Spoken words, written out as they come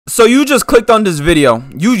So you just clicked on this video.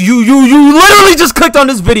 You literally just clicked on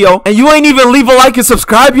this video and you ain't even leave a like and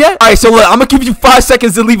subscribe yet? Alright, so look, I'm gonna give you 5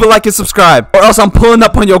 seconds to leave a like and subscribe, or else I'm pulling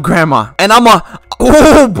up on your grandma. And I'm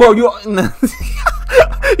oh, bro, you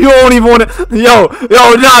you don't even want to. Yo,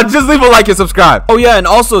 nah, just leave a like and subscribe. Oh yeah, and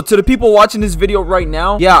also to the people watching this video right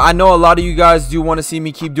now, yeah, I know a lot of you guys do want to see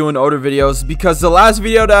me keep doing older videos, because the last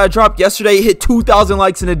video that I dropped yesterday hit 2,000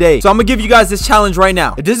 likes in a day. So I'm gonna give you guys this challenge right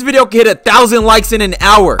now. If this video can hit 1,000 likes in an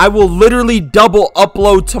hour, I will literally double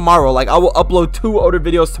upload tomorrow. Like, I will upload 2 older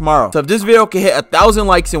videos tomorrow. So if this video can hit 1,000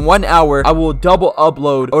 likes in 1 hour, I will double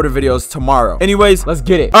upload older videos tomorrow. Anyways, let's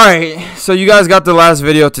get it. All right, so you guys got the last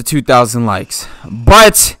video to 2,000 likes,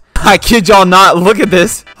 but I kid y'all not, look at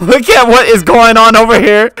this. Look at what is going on over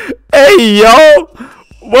here. Hey, yo.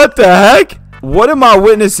 What the heck? What am I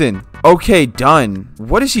witnessing? Okay, done.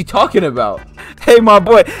 What is she talking about? Hey, my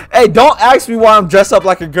boy. Hey, don't ask me why I'm dressed up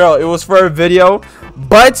like a girl. It was for a video,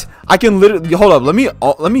 but I can literally, hold up. Let me,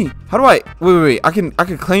 how do I, wait. I can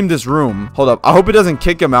claim this room. Hold up. I hope it doesn't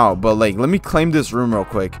kick him out, but like, let me claim this room real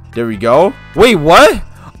quick. There we go. Wait, what?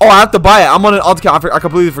 Oh, I have to buy it. I'm on an alt account. I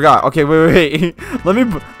completely forgot. Okay, wait. Let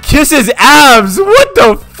me kiss his abs. What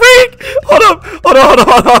the freak? Hold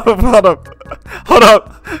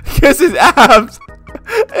up. Kiss his abs.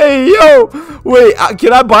 Hey, yo. Wait,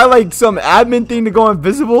 can I buy like some admin thing to go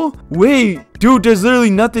invisible? Wait, dude, there's literally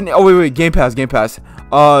nothing. Oh, wait. Game Pass.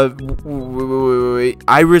 Wait.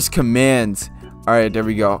 Iris commands. All right, there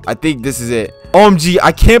we go. I think this is it. OMG,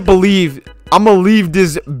 I can't believe I'm gonna leave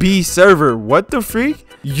this B server. What the freak?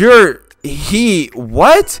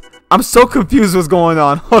 What? I'm so confused what's going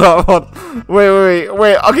on. Hold on. Wait.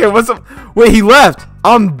 Okay, what's up? Wait, he left.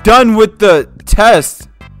 I'm done with the test.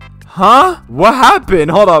 Huh? What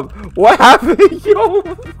happened? Hold up. What happened? Yo.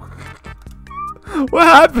 What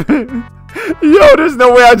happened? Yo, there's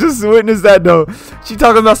no way I just witnessed that though. She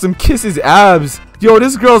talking about some kisses abs. Yo,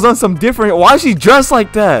 this girl's on some different. Why is she dressed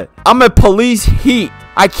like that? I'm a police heat.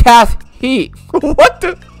 I cast heat. What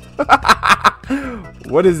the?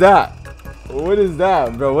 What is that?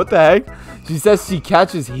 Bro? What the heck? She says she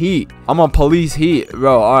catches heat. I'm on police heat,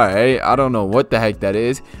 bro. All right, I don't know what the heck that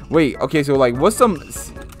is. Wait, okay, so like, what's some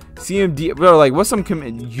CMD, bro? Like, what's some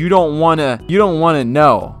you don't wanna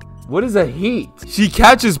know? What is a heat? She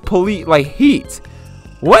catches police like heat.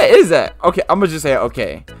 What is that? Okay, I'm gonna just say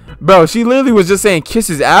okay. Bro, she literally was just saying kiss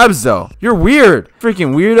his abs though. You're weird.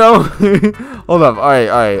 Freaking weirdo. Hold up. All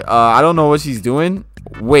right. I don't know what she's doing.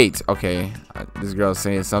 Wait. Okay. This girl's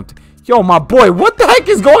saying something. Yo, my boy, what the heck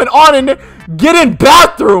is going on in there? Get in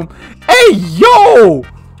bathroom. Hey, yo.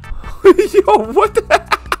 Yo, what the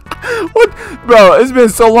heck? What? Bro, it's been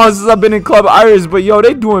so long since I've been in Club Iris, but yo,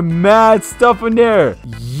 they doing mad stuff in there.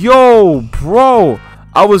 Yo, bro.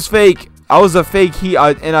 I was a fake heat,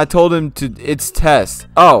 and I told him it's test.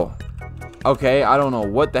 Oh, okay. I don't know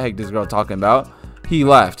what the heck this girl talking about. He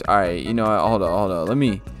left. All right. You know what? Hold up.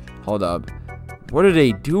 Hold up. What are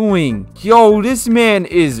they doing? Yo, this man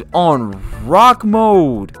is on rock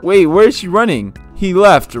mode. Wait, where is she running? He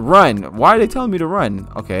left. Run. Why are they telling me to run?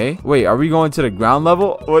 Okay. Wait, are we going to the ground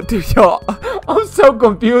level? What? Yo, I'm so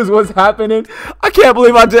confused. What's happening? I can't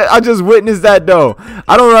believe I just witnessed that though.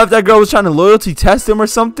 I don't know if that girl was trying to loyalty test him or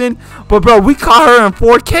something. But bro, we caught her in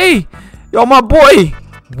 4K. Yo, my boy.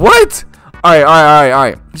 What? All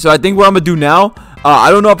right. So I think what I'm gonna do now.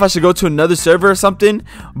 I don't know if I should go to another server or something,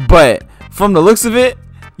 but from the looks of it,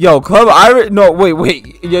 yo, Club Iris. No,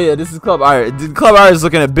 wait. Yeah, this is Club Iris. Club Iris is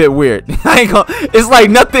looking a bit weird. It's like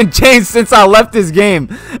nothing changed since I left this game.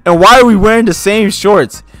 And why are we wearing the same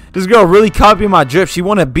shorts? This girl really copied my drip. She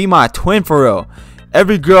want to be my twin for real.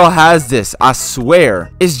 Every girl has this, I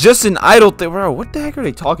swear. It's just an idle thing. Bro, what the heck are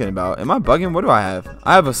they talking about? Am I bugging? What do I have?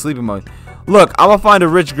 I have a sleeping mode. Look, I'm gonna find a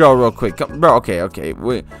rich girl real quick. Bro, okay.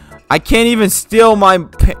 Wait. I can't even steal money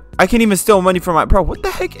from my bro. What the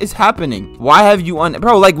heck is happening? Why have you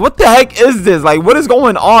bro? Like, what the heck is this? Like, what is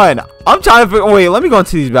going on? I'm trying to wait. Let me go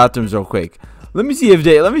into these bathrooms real quick. Let me see if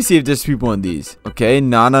there's people in these. Okay,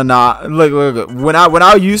 nah. Look. When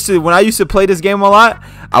I used to play this game a lot,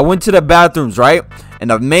 I went to the bathrooms, right? And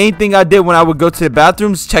the main thing I did when I would go to the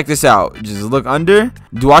bathrooms, check this out. Just look under.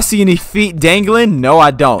 Do I see any feet dangling? No,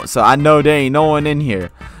 I don't. So I know there ain't no one in here.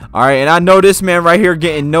 All right, and I know this man right here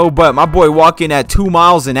getting no butt. My boy walking at 2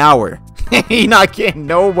 miles an hour. He not getting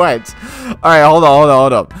no butts. All right, hold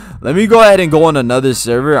up. Let me go ahead and go on another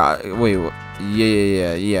server. Wait.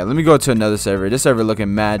 Yeah. Let me go to another server. This server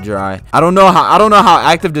looking mad dry. I don't know how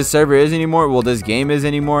active this server is anymore. Well, this game is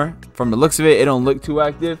anymore. From the looks of it, it don't look too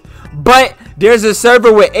active. But there's a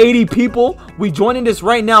server with 80 people. We joining this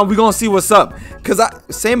right now. We gonna see what's up. Cause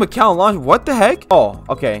same account launch. What the heck? Oh,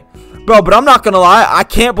 okay. Bro, but I'm not gonna lie, I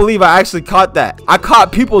can't believe I actually caught that. I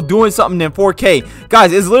caught people doing something in 4K.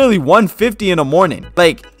 Guys, it's literally 1:50 in the morning.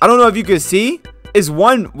 Like, I don't know if you can see. It's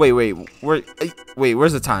where's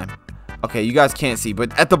the time? Okay, you guys can't see,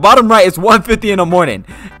 but at the bottom right, it's 1:50 in the morning.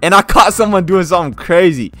 And I caught someone doing something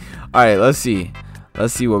crazy. Alright, let's see.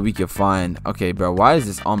 Let's see what we can find. Okay, bro, why is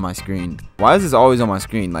this on my screen? Why is this always on my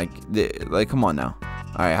screen? Like, come on now.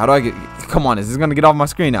 Alright, how do I get... Come on, is this gonna get off my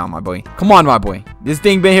screen now, my boy? Come on, my boy. This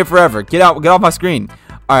thing been here forever. Get off my screen.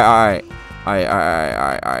 Alright.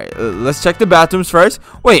 Let's check the bathrooms first.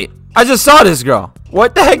 Wait, I just saw this girl.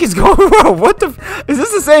 What the heck is going on? What the... Is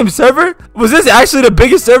this the same server? Was this actually the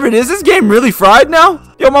biggest server? Is this game really fried now?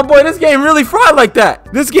 Yo, my boy, this game really fried like that.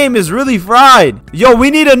 This game is really fried. Yo, we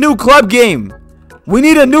need a new club game. We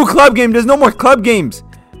need a new club game. There's no more club games.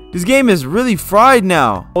 This game is really fried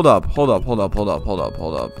now. Hold up.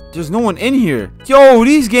 There's no one in here. Yo,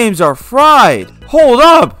 these games are fried. Hold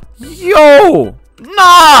up. Yo.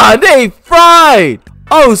 Nah, they fried.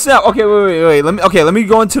 Oh, snap. Okay, wait. Let me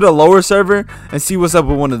go into the lower server and see what's up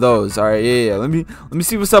with one of those. All right, yeah. Let me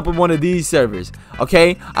see what's up with one of these servers.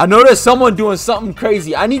 Okay, I know there's someone doing something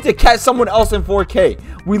crazy. I need to catch someone else in 4K.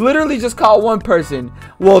 We literally just caught one person.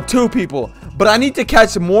 Well, 2 people. But I need to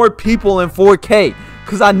catch more people in 4K.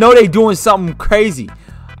 Because I know they doing something crazy.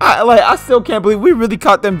 I still can't believe we really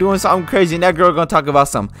caught them doing something crazy. And that girl gonna talk about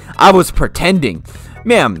something. I was pretending.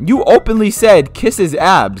 Ma'am, you openly said kiss his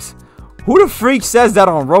abs. Who the freak says that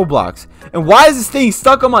on Roblox? And why is this thing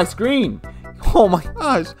stuck on my screen? Oh my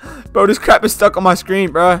gosh. Bro, this crap is stuck on my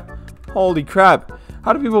screen, bro. Holy crap.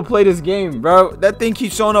 How do people play this game, bro? That thing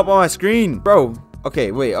keeps showing up on my screen. Bro,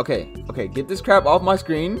 okay, wait, okay. Get this crap off my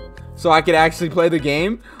screen so I can actually play the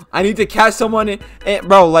game. I need to catch someone and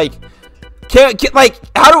bro, like, how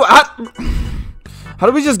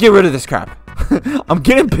do we just get rid of this crap? I'm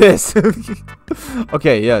getting pissed.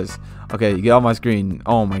 Okay, yes. Okay, you get off my screen.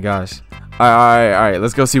 Oh my gosh. Alright,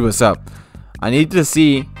 let's go see what's up. I need to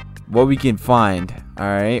see what we can find.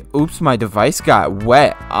 Alright. Oops, my device got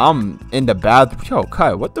wet. I'm in the bathroom. Yo,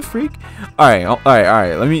 Kai, what the freak? Alright.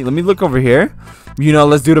 Let me look over here. You know,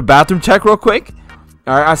 let's do the bathroom check real quick.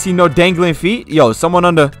 Alright, I see no dangling feet. Yo,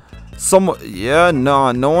 yeah,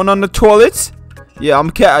 no one on the toilets. Yeah,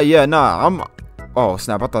 oh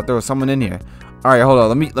snap, I thought there was someone in here. Alright, hold on,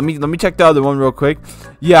 let me check the other one real quick.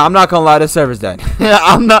 Yeah, I'm not gonna lie, this server's dead.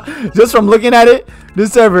 I'm not, just from looking at it,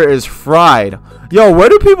 this server is fried. Yo, where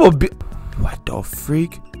do people be? What the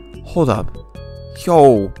freak? Hold up.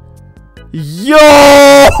 Yo,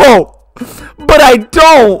 but I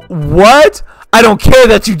don't. What? I don't care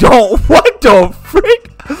that you don't. What the freak?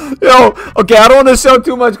 Yo, okay, I don't want to show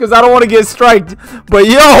too much because I don't want to get striked. But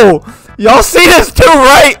yo, y'all see this too,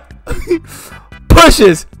 right?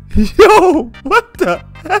 Pushes. Yo, what the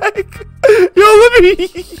heck? Yo, let me.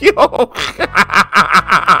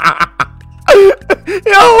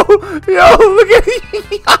 Yo, look at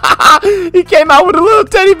he came out with a little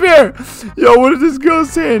teddy bear. Yo, what is this girl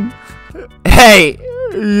saying? Hey,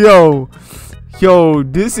 yo,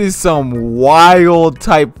 this is some wild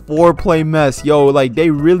type foreplay mess. Yo, like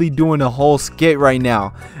they really doing a whole skit right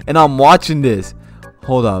now, and I'm watching this.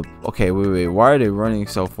 Hold up. Okay, wait. Why are they running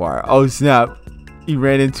so far? Oh snap! He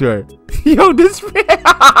ran into her. Yo, this man.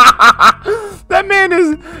 That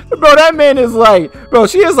man is like, bro.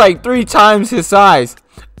 She is like 3 times his size.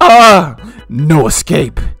 No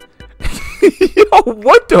escape. Yo,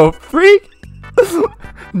 what the freak?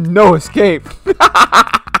 No escape.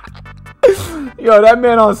 Yo, that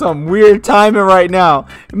man on some weird timing right now.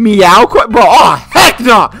 Meow, bro. Oh heck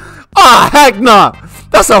no.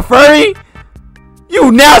 That's a furry. You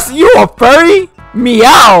nasty. You a furry?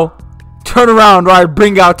 Meow. Turn around or I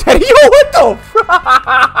bring out Teddy. Yo, what the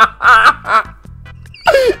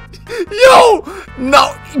Yo,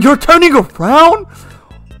 no. You're turning around?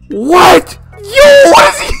 What? Yo,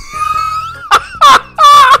 what is he?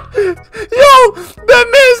 Yo, that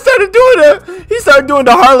man started doing it. He started doing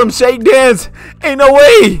the Harlem Shake dance. Ain't no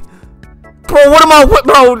way. Bro, what am I,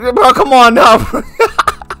 bro, come on now.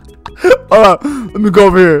 Hold on, let me go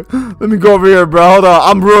over here, bro. Hold on,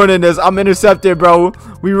 I'm ruining this. I'm intercepted, bro.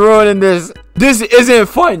 We ruining this. This isn't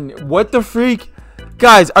fun. What the freak?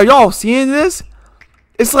 Guys, are y'all seeing this?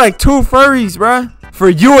 It's like 2 furries, bro. For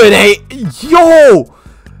you, it ain't. Yo,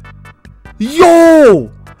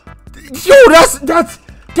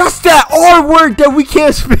 that's that R word that we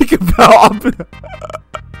can't speak about.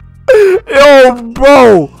 Yo,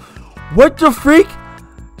 bro. What the freak?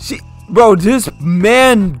 Bro, this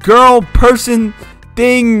man, girl, person,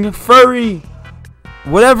 thing, furry,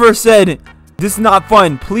 whatever said, this is not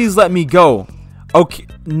fun. Please let me go. Okay,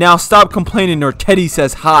 now stop complaining or Teddy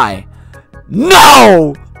says hi.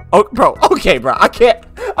 No! Oh, bro. Okay, bro. I can't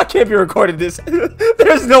be recording this.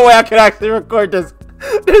 There's no way I can actually record this.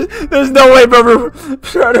 There's no way, bro.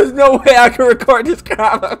 There's no way I can record this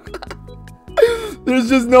crap. There's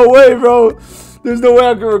just no way, bro. There's no way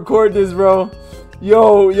I can record this, bro.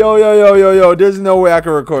 Yo. There's no way I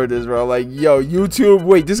can record this, bro. Like, yo, YouTube.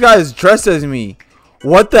 Wait, this guy is dressed as me.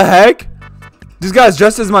 What the heck? This guy's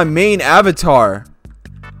dressed as my main avatar.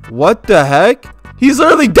 What the heck? He's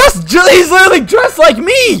literally dressed like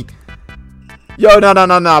me. Yo,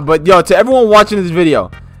 no. But yo, to everyone watching this video,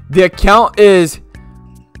 the account is.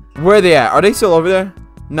 Where are they at? Are they still over there?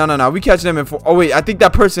 No. We catch them in 4. Oh wait, I think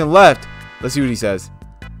that person left. Let's see what he says.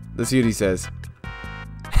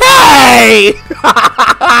 Hey!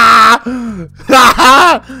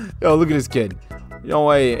 Yo, look at this kid. Yo,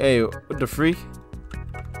 wait, hey, what the freak?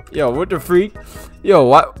 Yo, what the freak? Yo,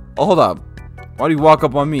 what? Oh, hold up. Why do you walk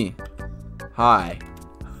up on me? Hi.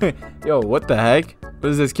 Yo, what the heck? What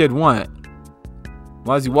does this kid want?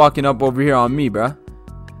 Why is he walking up over here on me, bruh?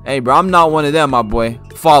 Hey, bro, I'm not one of them, my boy.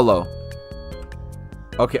 Follow.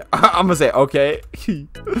 Okay, I'm gonna say okay.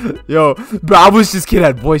 Yo, bro, I wish this kid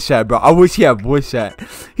had voice chat, bro. I wish he had voice chat.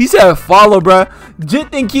 He said follow, bro.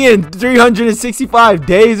 Jit think he in 365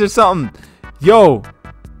 days or something. Yo,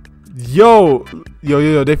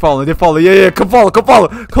 they following. Yeah, come follow.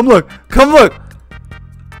 Come look.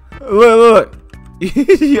 Look.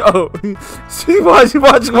 Yo, watch. Should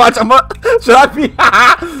I be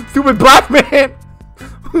stupid black man?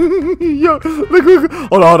 Yo, look.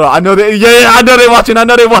 Hold on. I know they. Yeah, I know they watching.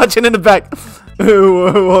 In the back.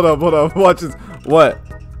 Hold up. Watch this.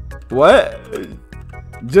 What?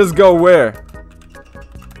 Just go where?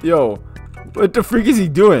 Yo, what the freak is he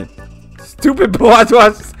doing? Stupid. Watch.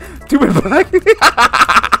 Stupid black.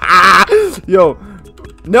 Yo,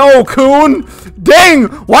 no, coon. Dang.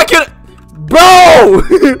 Why can't? Bro,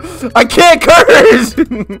 I can't curse.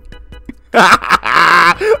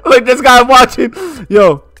 Look, this guy watching.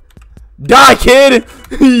 Yo, die, kid.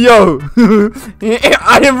 Yo,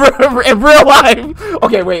 I in real life.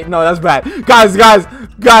 Okay, wait, no, that's bad. Guys,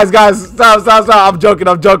 stop. I'm joking.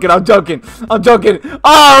 Oh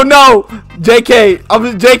no, JK,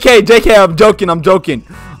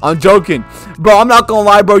 I'm joking. Bro, I'm not gonna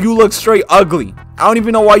lie, bro. You look straight ugly. I don't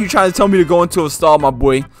even know why you trying to tell me to go into a stall, my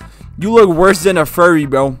boy. You look worse than a furry,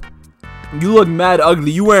 bro. You look mad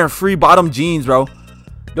ugly. You wearing free bottom jeans, bro.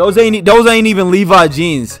 Those ain't even Levi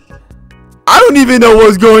jeans. I don't even know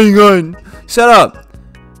what's going on. Shut up,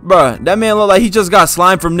 bro. That man look like he just got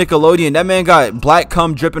slime from Nickelodeon. That man got black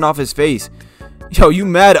cum dripping off his face. Yo, you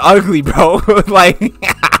mad ugly, bro. Like,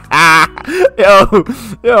 yo,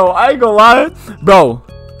 I ain't gonna lie, bro.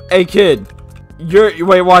 Hey, kid,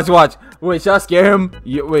 wait, watch. Wait, should I scare him?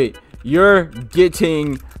 Wait, you're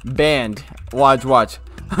getting banned. Watch. Wait.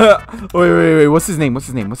 What's his name?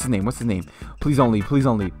 Please don't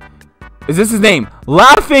leave. Is this his name?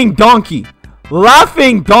 Laughing Donkey.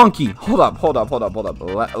 Hold up.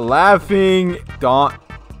 Laughing Don.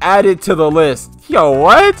 Add it to the list. Yo,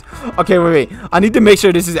 what? Okay, wait. I need to make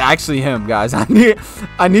sure this is actually him, guys. I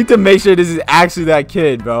need to make sure this is actually that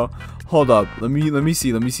kid, bro. Hold up. Let me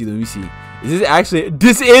see. Is this actually?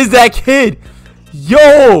 This is that kid.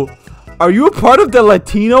 Yo. Are you a part of the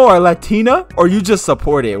Latino or Latina, or you just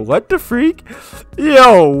support it? What the freak?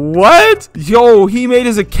 Yo, what? Yo, he made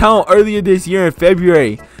his account earlier this year in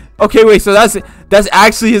February. Okay, wait, so that's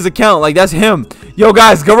actually his account. Like, that's him. Yo,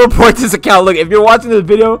 guys, go report this account. Look, if you're watching this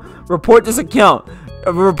video, report this account.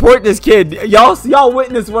 Report this kid. Y'all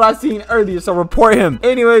witnessed what I seen earlier, so report him.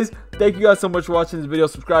 Anyways, thank you guys so much for watching this video.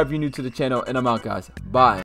 Subscribe if you're new to the channel, and I'm out, guys. Bye.